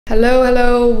Hello,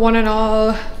 hello, one and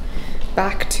all.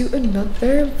 Back to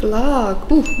another vlog.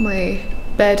 Ooh, my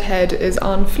bed head is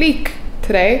on fleek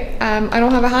today. I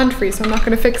don't have a hand free, so I'm not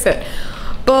gonna fix it.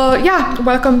 But yeah,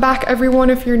 welcome back everyone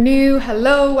if you're new.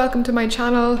 Hello, welcome to my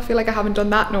channel. I feel like I haven't done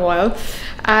that in a while.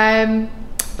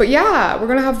 But yeah, we're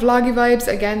gonna have vloggy vibes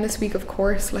again this week, of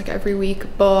course, like every week,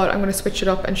 but I'm gonna switch it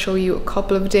up and show you a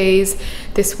couple of days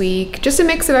this week. Just a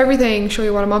mix of everything, show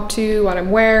you what I'm up to, what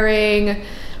I'm wearing,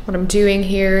 what I'm doing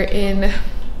here in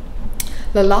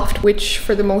the loft, which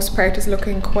for the most part is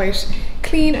looking quite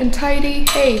clean and tidy.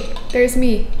 Hey, there's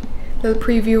me. Little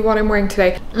preview of what I'm wearing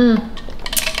today.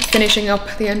 Finishing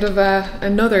up the end of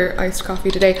another iced coffee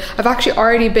today. I've actually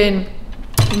already been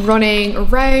running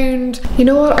around. You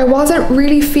know what, I wasn't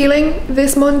really feeling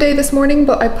this Monday this morning,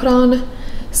 but I put on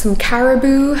some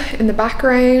Caribou in the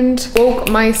background, woke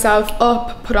myself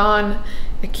up, put on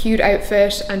a cute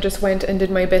outfit and just went and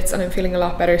did my bits, and I'm feeling a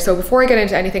lot better. So before I get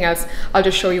into anything else, I'll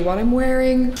just show you what I'm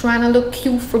wearing. Trying to look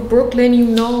cute for Brooklyn, you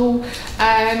know.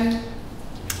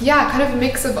 Yeah, kind of a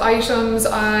mix of items.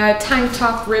 Tank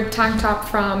top, rib tank top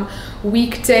from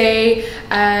Weekday,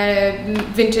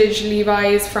 vintage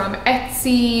Levi's from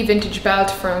Etsy, vintage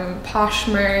belt from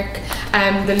Poshmark.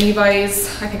 The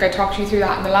Levi's, I think I talked you through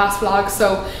that in the last vlog,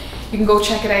 so you can go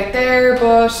check it out there.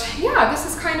 But yeah, this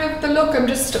is kind of the look. I'm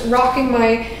just rocking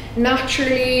my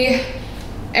naturally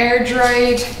air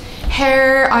dried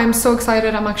hair. I'm so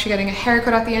excited. I'm actually getting a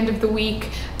haircut at the end of the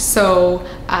week, so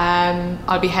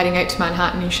I'll be heading out to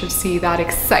Manhattan. You should see that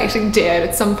exciting day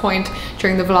at some point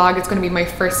during the vlog. It's going to be my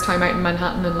first time out in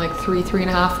Manhattan in like three and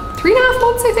a half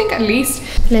months, I think, at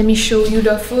least. Let me show you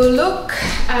the full look.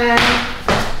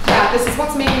 Yeah, this is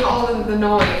what's making all of the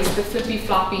noise, the flippy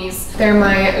floppies. They're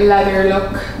my leather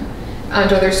look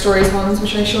and other stories ones,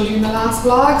 which I showed you in the last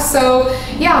vlog. So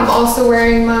yeah, I'm also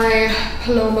wearing my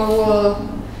Paloma wool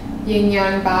yin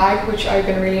yang bag, which I've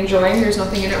been really enjoying. There's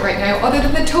nothing in it right now other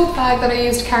than the tote bag that I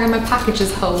use to carry my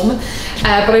packages home,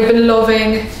 but I've been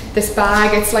loving this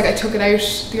bag. It's like I took it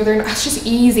out the other night. It's just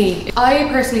easy. I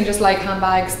personally just like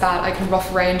handbags that I can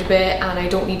rough around a bit and I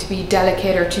don't need to be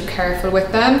delicate or too careful with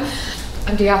them.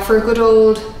 And yeah, for a good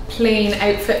old plain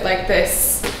outfit like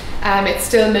this, it's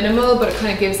still minimal, but it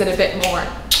kind of gives it a bit more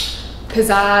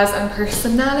pizzazz and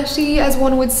personality, as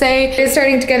one would say. It's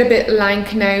starting to get a bit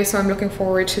lank now, so I'm looking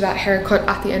forward to that haircut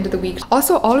at the end of the week.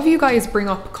 Also, all of you guys bring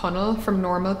up Connell from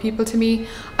Normal People to me.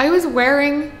 I was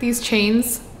wearing these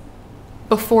chains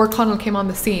before Connell came on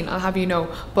the scene, I'll have you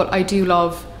know, but I do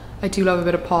love a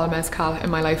bit of Paul Mescal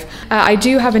in my life. I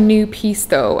do have a new piece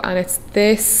though, and it's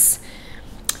this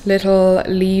little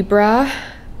Libra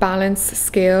balance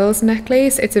scales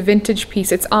necklace. It's a vintage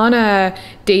piece. It's on a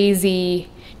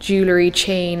Daisy jewellery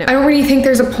chain. I don't really think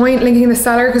there's a point linking the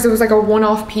seller because it was like a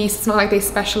one-off piece. It's not like they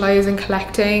specialize in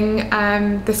collecting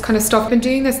this kind of stuff. I've been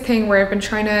doing this thing where I've been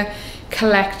trying to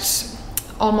collect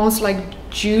almost like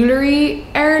jewellery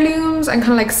heirlooms and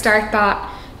kind of like start that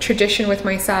tradition with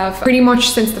myself. Pretty much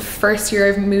since the first year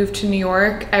I've moved to New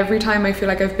York, every time I feel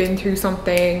like I've been through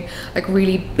something like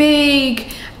really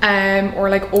big or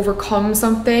like overcome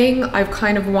something, I've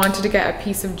kind of wanted to get a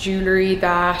piece of jewellery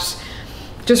that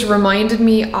just reminded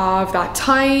me of that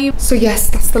time. So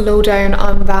yes, that's the lowdown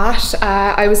on that.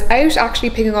 I was out actually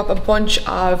picking up a bunch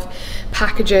of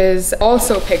packages.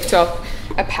 Also picked up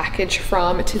a package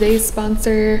from today's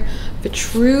sponsor,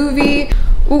 Vitruvi.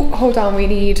 Oh, hold on, we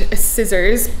need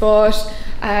scissors. But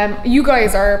you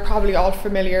guys are probably all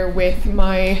familiar with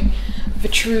my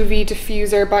Vitruvi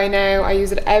diffuser by now. I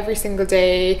use it every single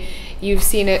day. You've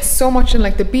seen it so much in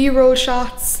like the B-roll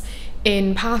shots,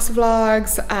 in past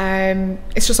vlogs.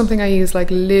 It's just something I use like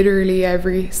literally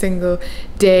every single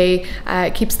day.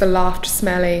 It keeps the loft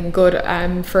smelling good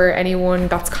for anyone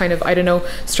that's kind of, I don't know,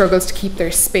 struggles to keep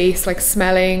their space like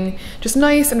smelling just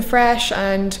nice and fresh,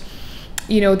 and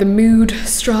you know, the mood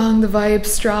strong, the vibe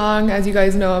strong. As you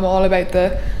guys know, I'm all about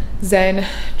the zen,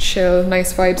 chill,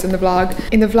 nice vibes in the vlog.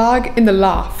 In the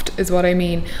loft is what I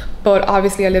mean. But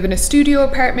obviously I live in a studio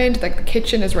apartment, like the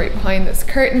kitchen is right behind this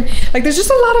curtain. Like there's just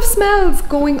a lot of smells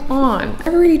going on. I'm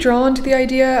never really drawn to the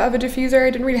idea of a diffuser. I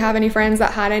didn't really have any friends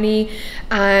that had any,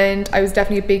 and I was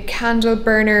definitely a big candle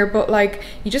burner, but like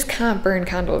you just can't burn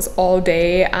candles all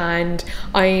day, and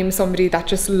I'm somebody that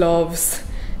just loves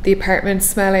the apartment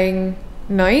smelling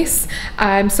nice.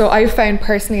 So I've found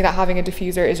personally that having a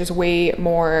diffuser is just way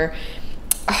more,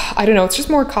 I don't know, it's just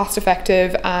more cost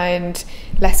effective and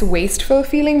less wasteful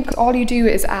feeling. All you do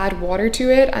is add water to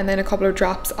it and then a couple of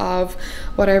drops of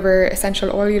whatever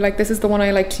essential oil you like. This is the one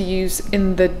I like to use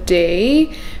in the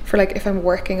day for like if I'm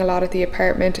working a lot at the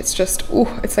apartment. It's just,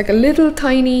 oh, it's like a little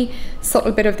tiny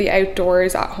subtle bit of the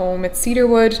outdoors at home. It's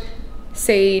cedarwood,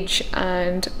 sage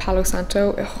and Palo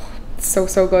Santo. Oh, it's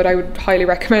so good. I would highly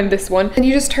recommend this one. And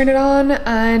you just turn it on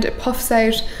and it puffs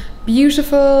out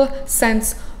beautiful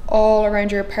scents all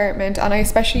around your apartment. And I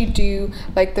especially do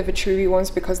like the vitruvi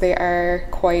ones because they are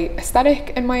quite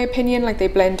aesthetic in my opinion. Like they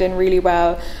blend in really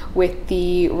well with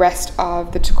the rest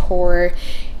of the decor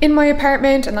in my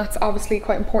apartment, and that's obviously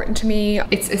quite important to me.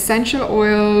 It's essential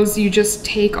oils. You just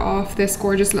take off this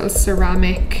gorgeous little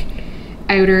ceramic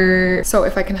outer, so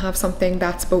if I can have something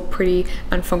that's both pretty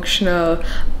and functional,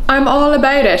 I'm all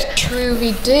about it.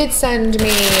 Vitruvi did send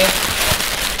me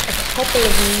a couple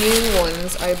of new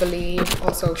ones, I believe.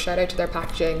 Also, shout out to their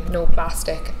packaging, no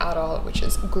plastic at all, which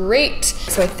is great.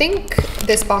 So I think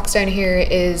this box down here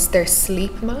is their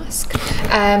sleep mask,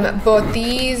 but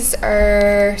these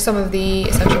are some of the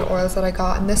essential oils that I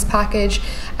got in this package.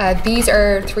 These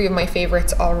are 3 of my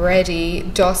favorites already.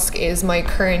 Dusk is my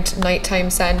current nighttime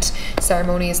scent.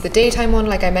 Ceremony is the daytime one,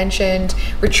 like I mentioned.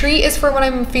 Retreat is for when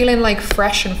I'm feeling like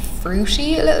fresh and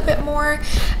fruity a little bit more.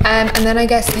 And then I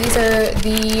guess these are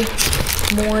the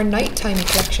more nighttime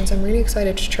collections. I'm really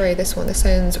excited to try this one. This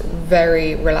sounds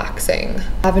very relaxing.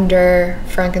 Lavender,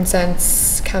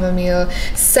 frankincense, chamomile.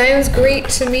 Sounds great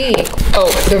to me.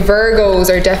 Oh, the Virgos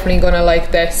are definitely gonna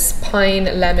like this. Pine,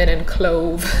 lemon, and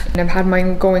clove. And I've had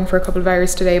mine going for a couple of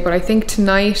hours today, but I think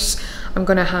tonight I'm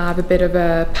gonna have a bit of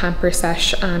a pamper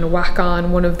sesh and whack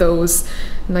on one of those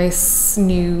nice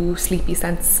new sleepy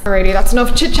scents. Alrighty, that's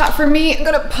enough chit chat for me. I'm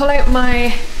gonna pull out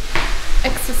my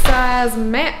exercise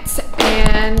mat,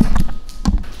 and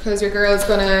because your girl is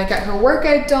gonna get her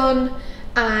workout done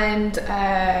and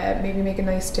maybe make a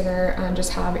nice dinner and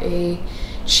just have a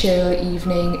chill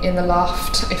evening in the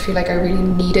loft. I feel like I really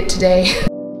need it today.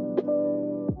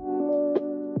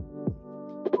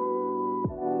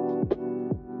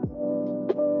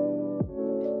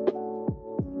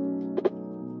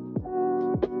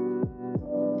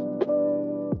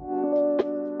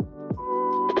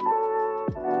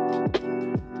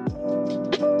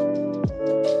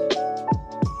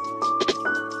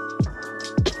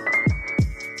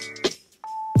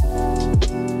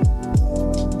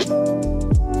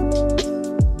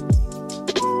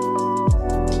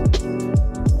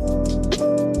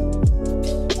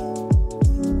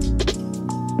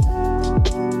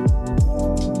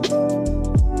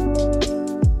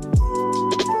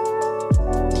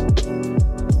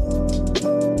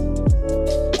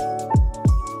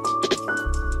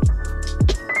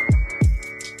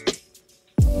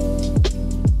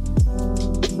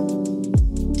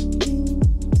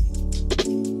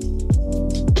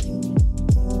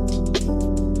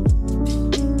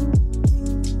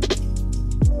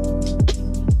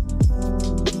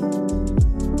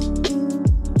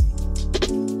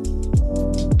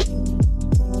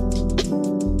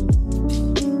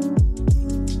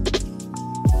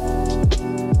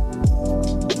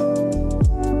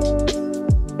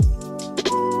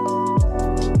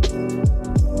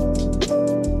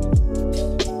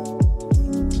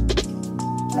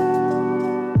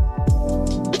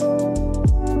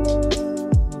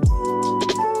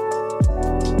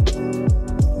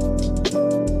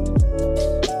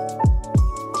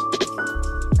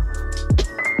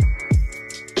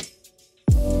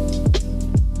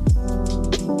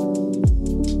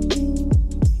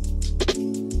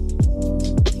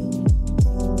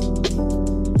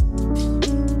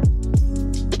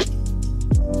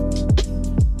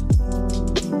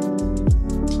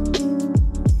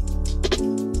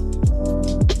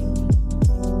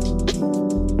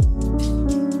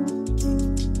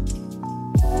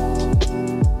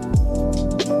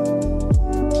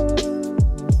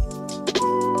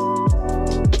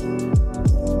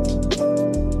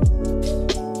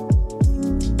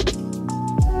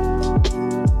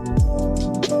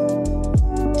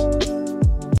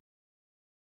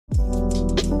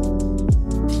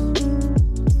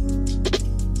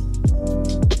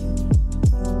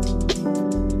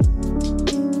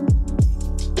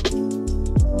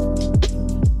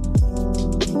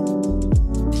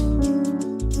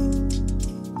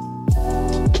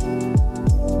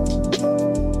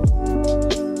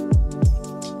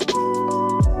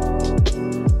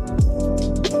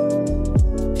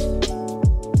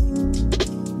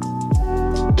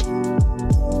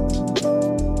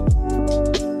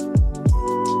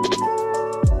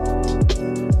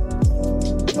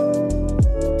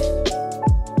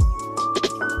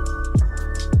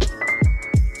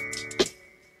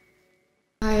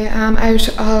 am out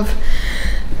of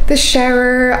the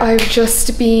shower. I've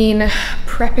just been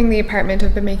prepping the apartment.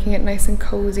 I've been making it nice and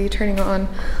cozy, turning on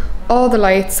all the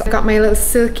lights. I've got my little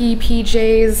silky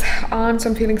PJs on, so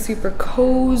I'm feeling super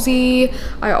cozy.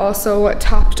 I also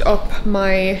topped up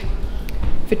my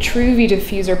vitruvi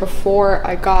diffuser before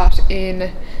I got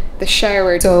in the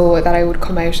shower, so that I would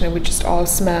come out and it would just all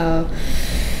smell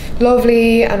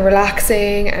lovely and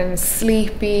relaxing and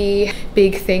sleepy.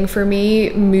 Big thing for me,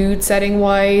 mood setting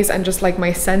wise, and just like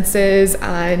my senses,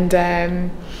 and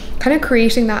kind of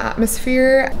creating that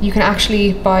atmosphere. You can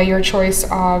actually buy your choice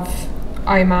of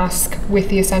eye mask with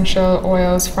the essential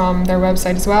oils from their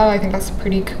website as well. I think that's a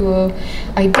pretty cool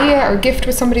idea, or gift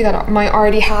with somebody that might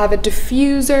already have a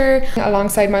diffuser.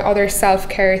 Alongside my other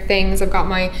self-care things, I've got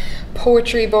my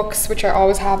poetry books, which I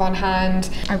always have on hand.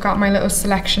 I've got my little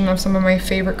selection of some of my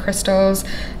favorite crystals.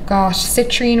 I've got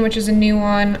citrine, which is a new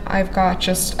one. I've got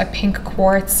just a pink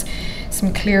quartz,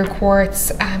 some clear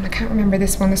quartz. I can't remember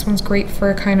this one. This one's great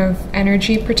for kind of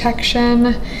energy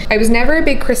protection. I was never a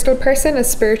big crystal person, as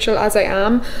spiritual as I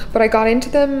am, but I got into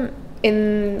them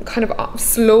in kind of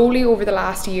slowly over the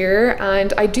last year,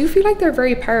 and I do feel like they're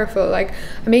very powerful. Like,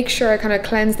 I make sure I kind of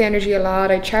cleanse the energy a lot.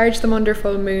 I charge them under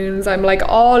full moons. I'm like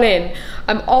all in.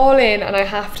 I'm all in, and I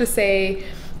have to say,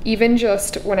 even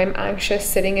just when I'm anxious,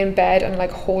 sitting in bed and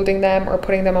like holding them or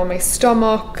putting them on my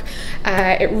stomach,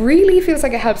 it really feels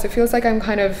like it helps. It feels like I'm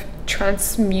kind of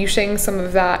transmuting some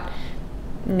of that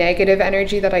negative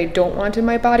energy that I don't want in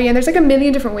my body. And there's like a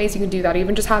million different ways you can do that.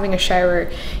 Even just having a shower,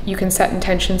 you can set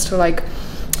intentions to like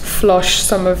flush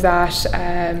some of that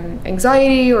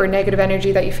anxiety or negative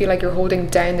energy that you feel like you're holding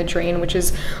down the drain, which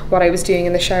is what I was doing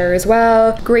in the shower as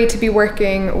well. Great to be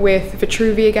working with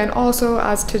Vitruvi again, also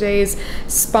as today's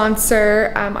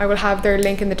sponsor. I will have their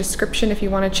link in the description if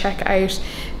you want to check out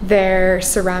their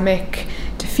ceramic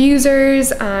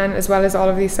diffusers, and as well as all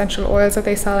of the essential oils that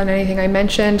they sell and anything I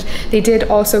mentioned. They did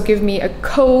also give me a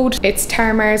code. It's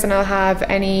Tarmars, and I'll have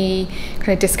any kind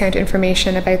of discount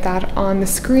information about that on the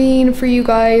screen for you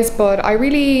guys. But I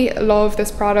really love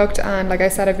this product, and like I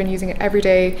said, I've been using it every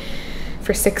day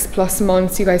for 6+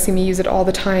 months. You guys see me use it all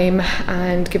the time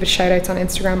and give it shout outs on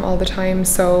Instagram all the time.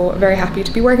 So very happy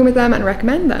to be working with them and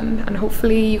recommend them, and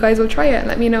hopefully you guys will try it and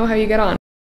let me know how you get on.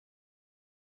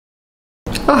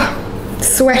 Oh,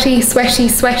 sweaty, sweaty,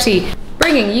 sweaty.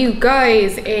 Bringing you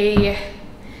guys a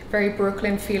very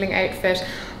Brooklyn feeling outfit.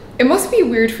 It must be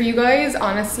weird for you guys,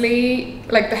 honestly,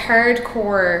 like the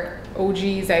hardcore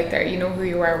OGs out there, you know who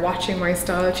you are, watching my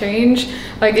style change.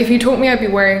 Like, if you told me I'd be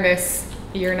wearing this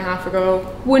a year and a half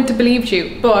ago, wouldn't have believed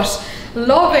you. But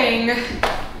loving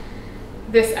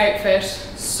this outfit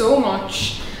so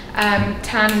much.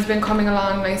 Tan has been coming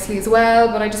along nicely as well,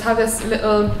 but I just have this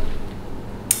little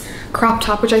crop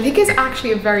top, which I think is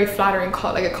actually a very flattering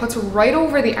cut. Like, it cuts right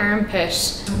over the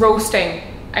armpit. Roasting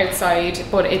outside,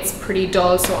 but it's pretty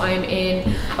dull, so I'm in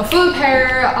a full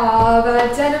pair of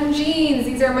denim jeans.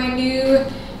 These are my new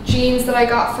jeans that I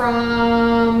got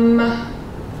from,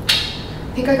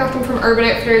 I think I got them from Urban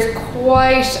Outfitters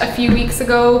quite a few weeks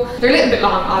ago. They're a little bit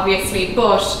long, obviously,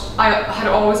 but I had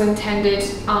always intended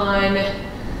on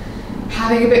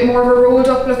having a bit more of a rolled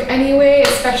up look anyway,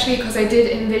 especially because I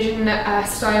did envision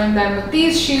styling them with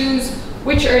these shoes,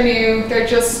 which are new. They're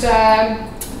just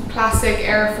classic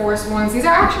Air Force Ones. These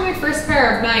are actually my first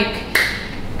pair of Nike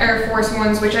Air Force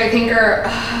Ones, which I think are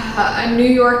a New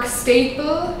York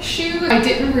staple shoe. I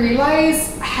didn't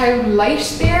realize how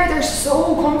light they are. They're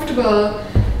so comfortable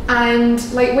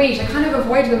and lightweight. I kind of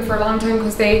avoided them for a long time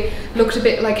because they looked a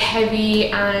bit like heavy,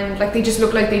 and like they just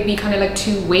look like they'd be kind of like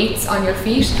two weights on your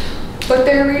feet, but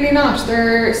they're really not.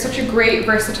 They're such a great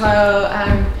versatile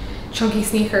chunky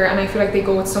sneaker, and I feel like they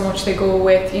go with so much. They go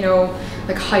with, you know,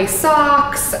 like high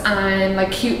socks and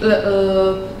like cute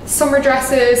little summer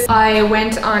dresses. I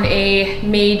went on a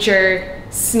major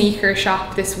sneaker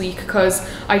shop this week because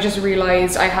I just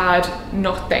realized I had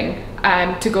nothing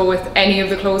to go with any of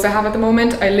the clothes I have at the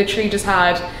moment. I literally just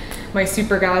had my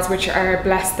Supergas, which are,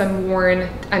 bless them, worn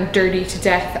and dirty to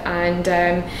death, and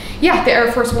yeah, the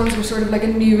Air Force Ones were sort of like a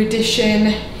new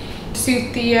addition to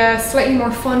suit the slightly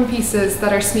more fun pieces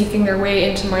that are sneaking their way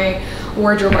into my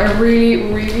wardrobe. I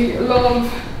really, really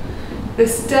love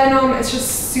this denim. It's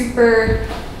just super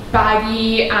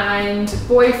baggy and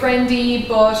boyfriendy,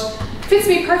 but fits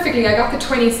me perfectly. I got the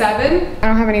 27. I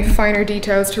don't have any finer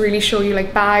details to really show you,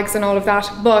 like bags and all of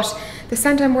that, but the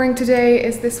scent I'm wearing today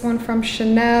is this one from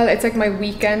Chanel. It's like my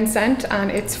weekend scent, and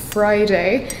it's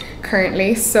Friday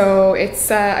currently, so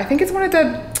it's I think it's one of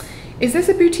the, is this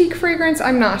a boutique fragrance?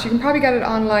 I'm not. You can probably get it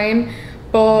online,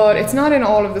 but it's not in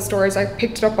all of the stores. I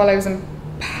picked it up while I was in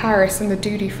Paris in the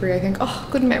duty free, I think. Oh,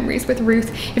 good memories with Ruth.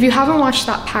 If you haven't watched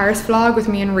that Paris vlog with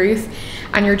me and Ruth,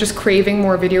 and you're just craving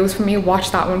more videos from me,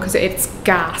 watch that one because it's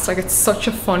gas. Like, it's such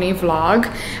a funny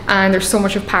vlog, and there's so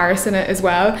much of Paris in it as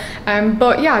well.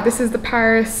 But yeah, this is the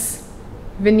Paris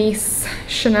Venice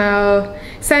Chanel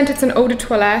scent. It's an eau de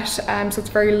toilette, so it's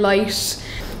very light.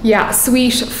 Yeah,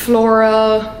 sweet,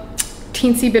 floral,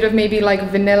 teensy bit of maybe like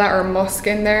vanilla or musk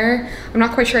in there. I'm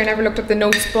not quite sure, I never looked up the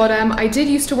notes, but I did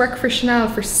used to work for Chanel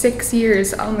for 6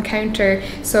 years on the counter,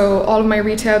 so all of my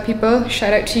retail people,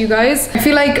 shout out to you guys. I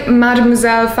feel like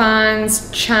Mademoiselle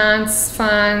fans, Chance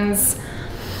fans,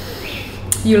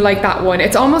 you like that one.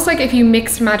 It's almost like if you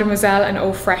mixed Mademoiselle and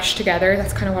Eau Fresh together,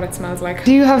 that's kind of what it smells like.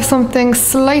 Do you have something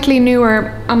slightly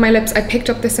newer on my lips? I picked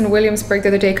up this in Williamsburg the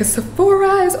other day because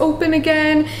Sephora is open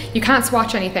again. You can't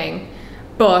swatch anything.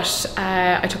 But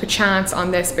I took a chance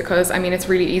on this because I mean it's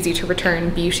really easy to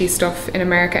return beauty stuff in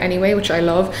America anyway, which I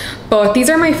love. But these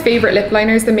are my favorite lip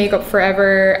liners, the Make Up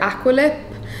Forever Aqua Lip.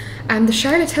 And the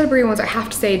Charlotte Tilbury ones, I have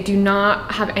to say, do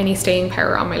not have any staying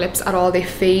power on my lips at all. They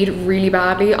fade really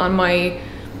badly on my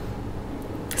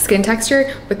skin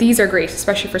texture, but these are great,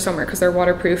 especially for summer because they're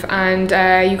waterproof. And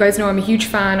you guys know I'm a huge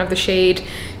fan of the shade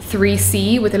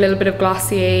 3C with a little bit of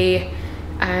Glossier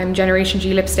Generation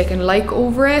G lipstick and like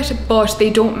over it, but they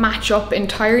don't match up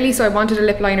entirely, so I wanted a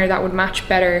lip liner that would match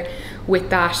better with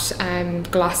that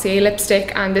Glossier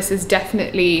lipstick, and this is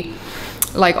definitely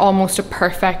like almost a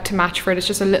perfect match for it. It's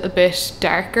just a little bit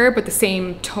darker but the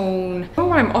same tone. I don't know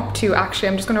what I'm up to actually.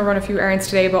 I'm just gonna run a few errands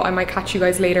today, but I might catch you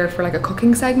guys later for like a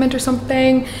cooking segment or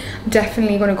something. I'm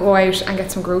definitely gonna go out and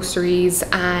get some groceries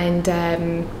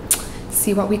and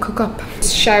see what we cook up.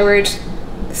 Showered,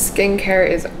 the skincare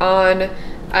is on.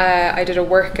 I did a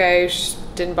workout,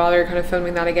 didn't bother kind of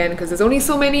filming that again because there's only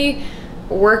so many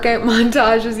workout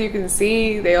montages you can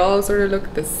see. They all sort of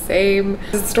look the same.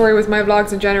 This is the story with my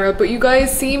vlogs in general, but you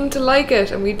guys seem to like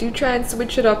it and we do try and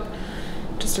switch it up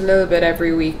just a little bit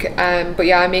every week. But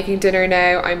yeah, I'm making dinner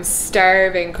now. I'm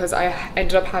starving because I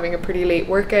ended up having a pretty late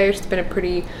workout. It's been a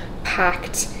pretty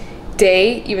packed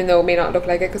day, even though it may not look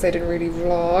like it because I didn't really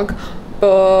vlog.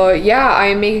 But yeah,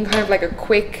 I'm making kind of like a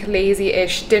quick,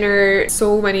 lazy-ish dinner.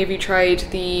 So many of you tried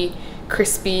the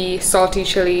crispy, salty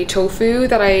chili tofu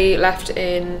that I left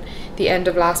in the end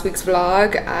of last week's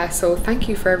vlog. So thank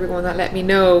you for everyone that let me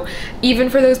know. Even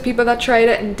for those people that tried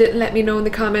it and didn't let me know in the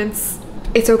comments,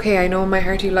 it's okay, I know in my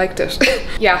heart you liked it.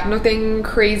 Yeah, nothing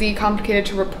crazy complicated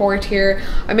to report here.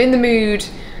 I'm in the mood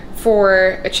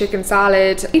for a chicken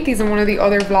salad. I ate these in one of the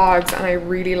other vlogs and I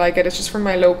really like it. It's just from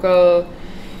my local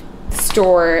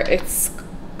store. It's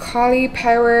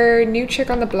cauliflower, new chick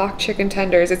on the block chicken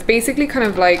tenders. It's basically kind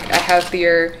of like a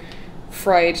healthier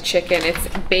fried chicken. It's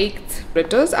baked, but it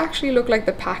does actually look like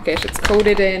the packet. It's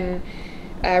coated in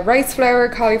rice flour,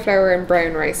 cauliflower and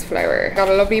brown rice flour. Got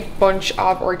a lovely bunch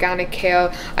of organic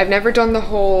kale. I've never done the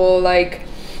whole like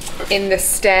in the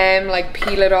stem, like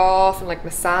peel it off and like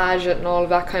massage it and all of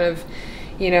that kind of,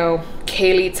 you know,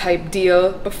 kale-y type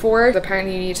deal before.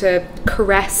 Apparently you need to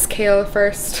caress kale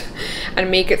first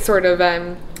and make it sort of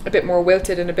a bit more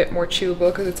wilted and a bit more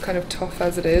chewable because it's kind of tough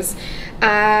as it is,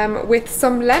 with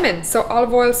some lemon. So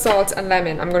olive oil, salt and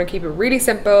lemon. I'm going to keep it really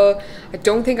simple. I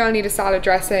don't think I'll need a salad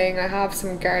dressing. I have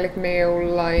some garlic mayo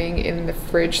lying in the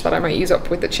fridge that I might use up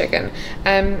with the chicken,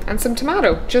 and some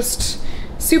tomato. Just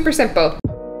super simple.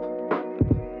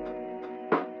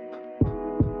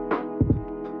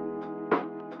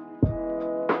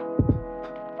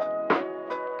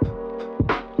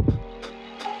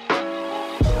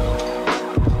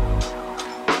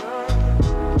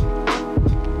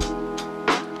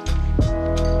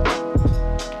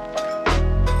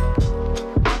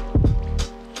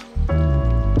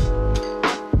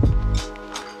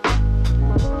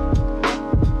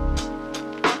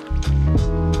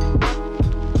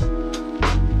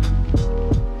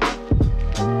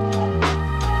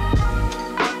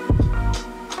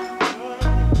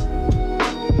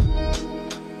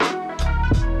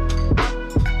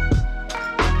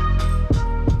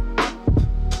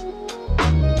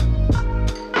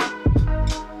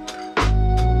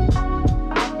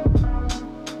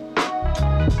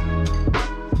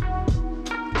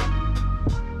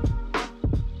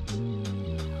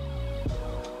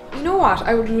 You know what?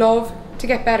 I would love to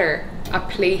get better at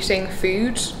plating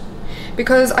food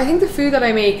because I think the food that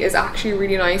I make is actually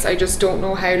really nice. I just don't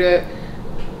know how to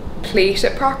plate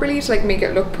it properly to like make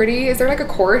it look pretty. Is there like a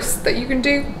course that you can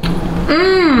do?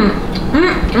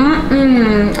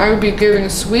 I would be giving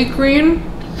Sweetgreen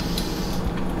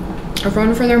a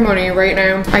run for their money right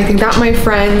now. I think that, my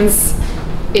friends,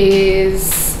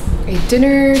 is a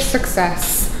dinner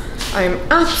success. I'm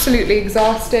absolutely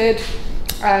exhausted.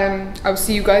 I'll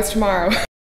see you guys tomorrow.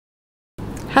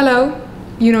 Hello,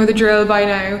 you know the drill by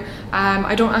now.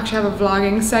 I don't actually have a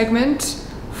vlogging segment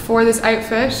for this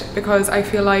outfit because I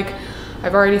feel like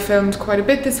I've already filmed quite a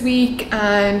bit this week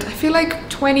and I feel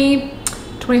like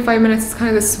 20-25 minutes is kind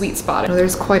of the sweet spot. I know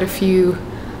there's quite a few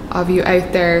of you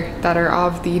out there that are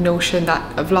of the notion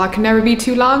that a vlog can never be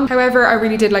too long. However, I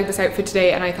really did like this outfit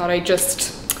today, and I thought I'd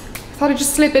just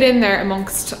slip it in there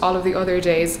amongst all of the other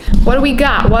days. What do we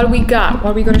got? What do we got?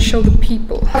 What are we going to show the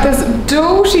people? This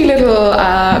doty little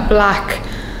black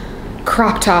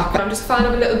crop top. I'm just a fan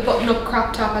of a little button-up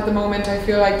crop top at the moment. I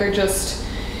feel like they're just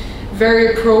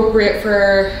very appropriate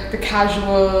for the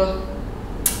casual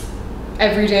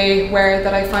everyday wear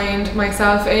that I find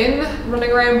myself in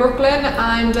running around Brooklyn,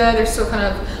 and they're still kind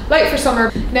of light for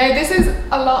summer. Now this is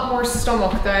a lot more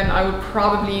stomach than I would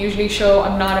probably usually show.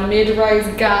 I'm not a mid-rise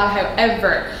gal,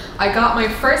 however, I got my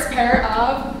first pair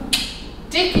of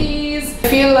Dickies. I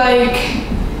feel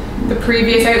like the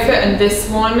previous outfit and this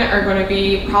one are going to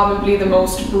be probably the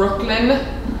most Brooklyn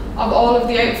of all of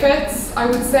the outfits, I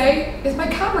would say. Is my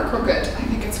camera crooked? I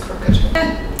think it's crooked.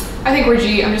 I think we're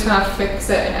G. I'm just gonna have to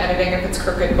fix it in editing if it's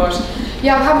crooked, but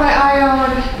yeah, I've had my eye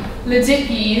on the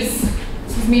Dickies.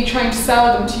 This is me trying to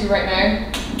sell them to you right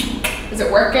now. Is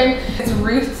it working? It's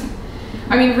Ruth.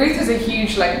 I mean, Ruth is a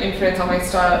huge like influence on my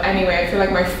style anyway. I feel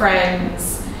like my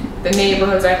friends, the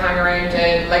neighborhoods I hang around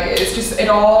in, like it's just, it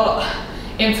all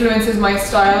influences my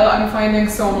style. I'm finding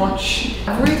so much.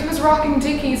 Ruth was rocking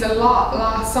Dickies a lot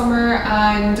last summer,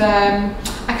 and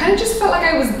I kind of just felt like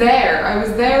I was there. I was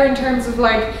there in terms of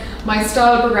like my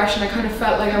style progression. I kind of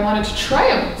felt like I wanted to try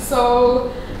them,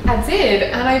 so I did,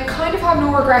 and I kind of have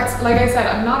no regrets. Like I said,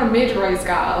 I'm not a mid-rise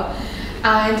gal,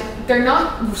 and they're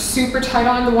not super tight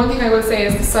on. The one thing I will say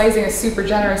is the sizing is super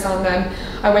generous on them.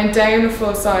 I went down a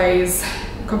full size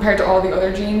compared to all the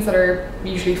other jeans that are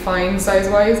usually fine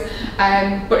size-wise.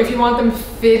 But if you want them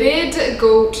fitted,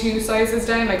 go 2 sizes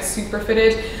down, like super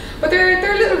fitted. But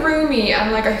they're a little roomy,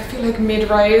 and like I feel like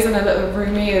mid-rise and a little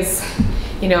roomy is,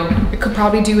 you know, it could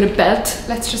probably do with a belt,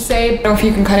 let's just say. I don't know if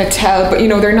you can kind of tell, but you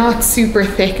know, they're not super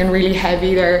thick and really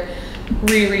heavy. They're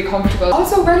really, really comfortable.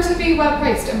 Also relatively well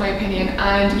priced in my opinion,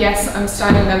 and yes, I'm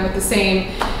styling them with the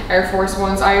same Air Force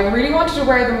Ones. I really wanted to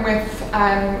wear them with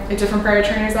a different pair of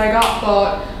trainers that I got,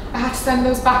 but I had to send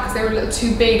those back because they were a little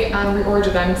too big and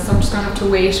reorder them, so I'm just gonna have to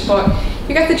wait. But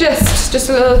you get the gist. Just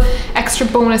a little extra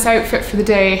bonus outfit for the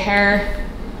day. Hair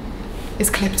is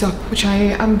clipped up, which I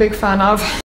am a big fan of.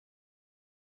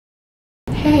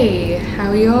 Hey,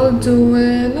 how y'all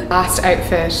doing? Last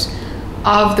outfit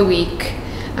of the week.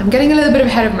 I'm getting a little bit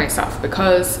ahead of myself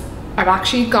because I've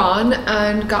actually gone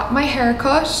and got my hair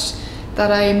cut that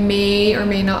I may or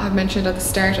may not have mentioned at the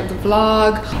start of the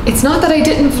vlog. It's not that I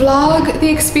didn't vlog the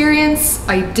experience,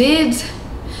 I did.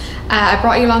 I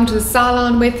brought you along to the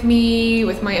salon with me,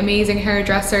 with my amazing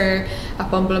hairdresser at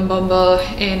Bumble and Bumble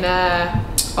in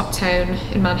Uptown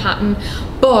in Manhattan.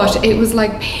 But it was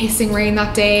like pissing rain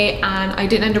that day, and I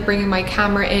didn't end up bringing my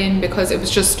camera in because it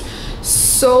was just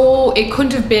so, it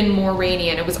couldn't have been more rainy,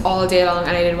 and it was all day long,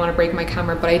 and I didn't want to break my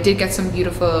camera. But I did get some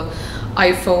beautiful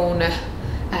iPhone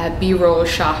B-roll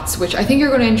shots, which I think you're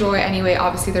going to enjoy anyway.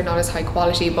 Obviously they're not as high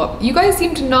quality, but you guys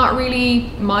seem to not really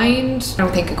mind. I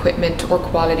don't think equipment or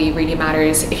quality really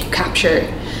matters if you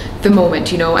capture the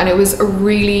moment, you know. And it was a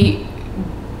really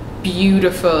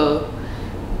beautiful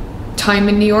time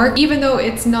in New York, even though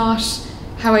it's not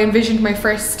how I envisioned my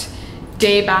first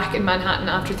day back in Manhattan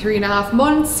after 3.5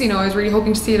 months. You know, I was really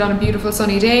hoping to see it on a beautiful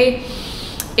sunny day.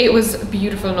 It was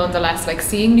beautiful nonetheless. Like,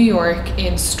 seeing New York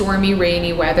in stormy,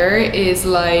 rainy weather is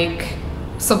like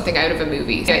something out of a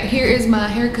movie. Yeah, here is my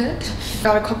haircut.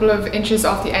 Got a couple of inches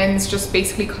off the ends, just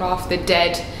basically cut off the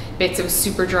dead bits. It was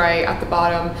super dry at the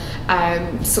bottom,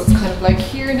 so it's kind of like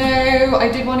here now.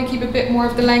 I did want to keep a bit more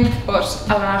of the length, but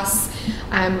alas,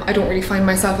 I don't really find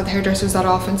myself with hairdressers that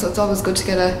often, so it's always good to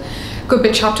get a good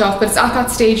bit chopped off. But it's at that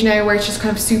stage now where it's just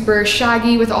kind of super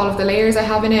shaggy with all of the layers I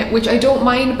have in it, which I don't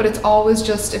mind, but it's always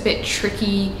just a bit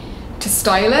tricky to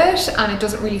style it, and it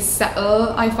doesn't really settle,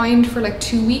 I find, for like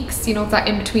 2 weeks, you know, that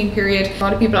in-between period. A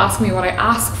lot of people ask me what I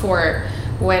ask for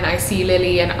when I see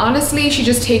Lily, and honestly she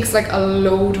just takes like a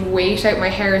load of weight out. My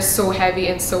hair is so heavy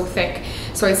and so thick,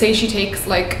 so I'd say she takes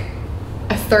like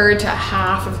 1/3 to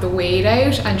 1/2 of the weight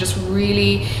out, and just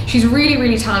really, she's really,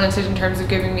 really talented in terms of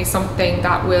giving me something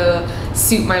that will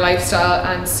suit my lifestyle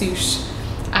and suit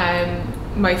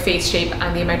my face shape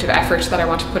and the amount of effort that I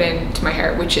want to put into my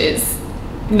hair, which is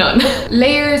none.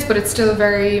 Layers, but it's still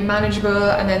very manageable.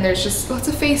 And then there's just lots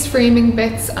of face framing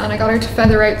bits, and I got her to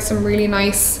feather out some really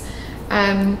nice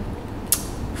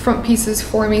front pieces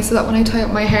for me so that when I tie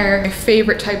up my hair, my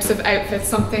favorite types of outfits,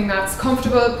 something that's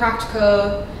comfortable,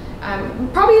 practical,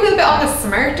 probably a little bit on the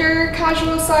smarter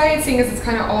casual side, seeing as it's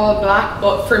kind of all black,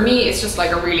 but for me it's just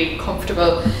like a really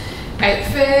comfortable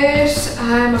outfit.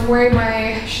 I'm wearing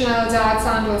my Chanel Dad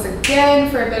sandals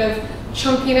again for a bit of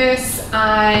chunkiness,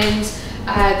 and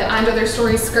the And Other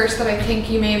Stories skirt that I think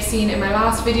you may have seen in my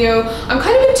last video. I'm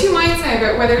kind of in two minds now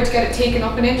about whether to get it taken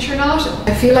up an inch or not.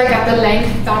 I feel like at the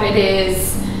length that it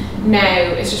is now,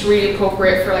 it's just really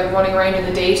appropriate for like running around in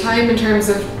the daytime in terms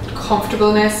of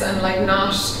comfortableness and like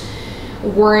not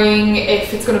worrying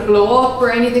if it's going to blow up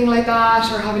or anything like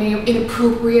that, or have any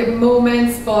inappropriate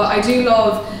moments. But I do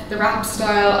love the wrap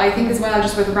style. I think as well,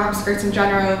 just with the wrap skirts in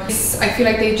general, I feel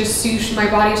like they just suit my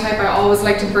body type. I always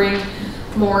like to bring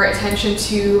more attention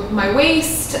to my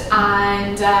waist,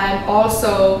 and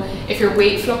also if your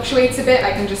weight fluctuates a bit,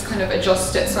 I can just kind of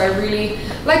adjust it. So I really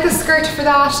like the skirt for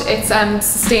that. It's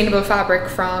sustainable fabric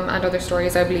from And Other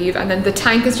Stories, I believe, and then the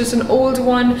tank is just an old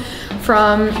one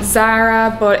from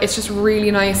Zara, but it's just really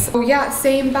nice. Oh yeah,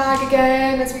 same bag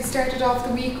again as we started off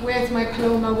the week with, my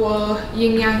Paloma wool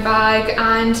yin yang bag,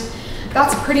 and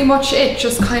that's pretty much it.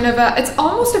 Just kind of it's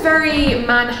almost a very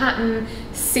Manhattan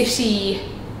city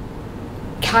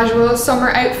casual summer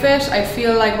outfit. I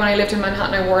feel like when I lived in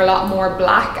Manhattan I wore a lot more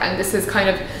black, and this is kind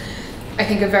of, I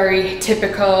think, a very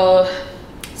typical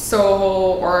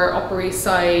Soho or Upper East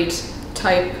Side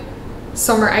type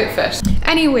summer outfit.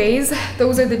 Anyways,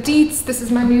 those are the deets. This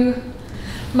is my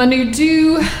new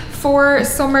do for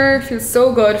summer. Feels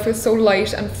so good, feels so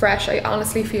light and fresh. I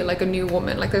honestly feel like a new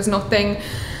woman. Like there's nothing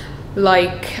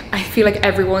like, I feel like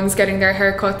everyone's getting their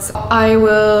haircuts. I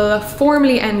will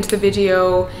formally end the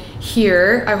video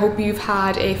here. I hope you've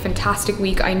had a fantastic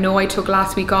week. I know I took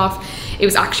last week off. It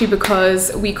was actually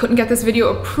because we couldn't get this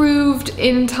video approved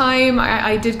in time.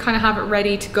 I did kind of have it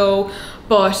ready to go,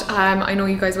 but I know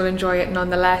you guys will enjoy it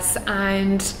nonetheless.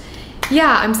 And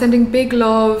yeah, I'm sending big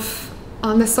love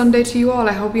on this Sunday to you all.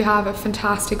 I hope you have a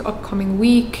fantastic upcoming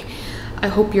week. I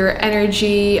hope your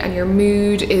energy and your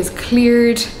mood is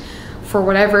cleared for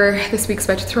whatever this week's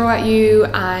about to throw at you,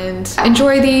 and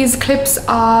enjoy these clips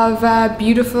of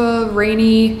beautiful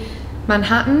rainy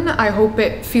Manhattan. I hope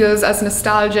it feels as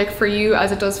nostalgic for you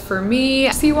as it does for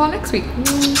me. See you all next week.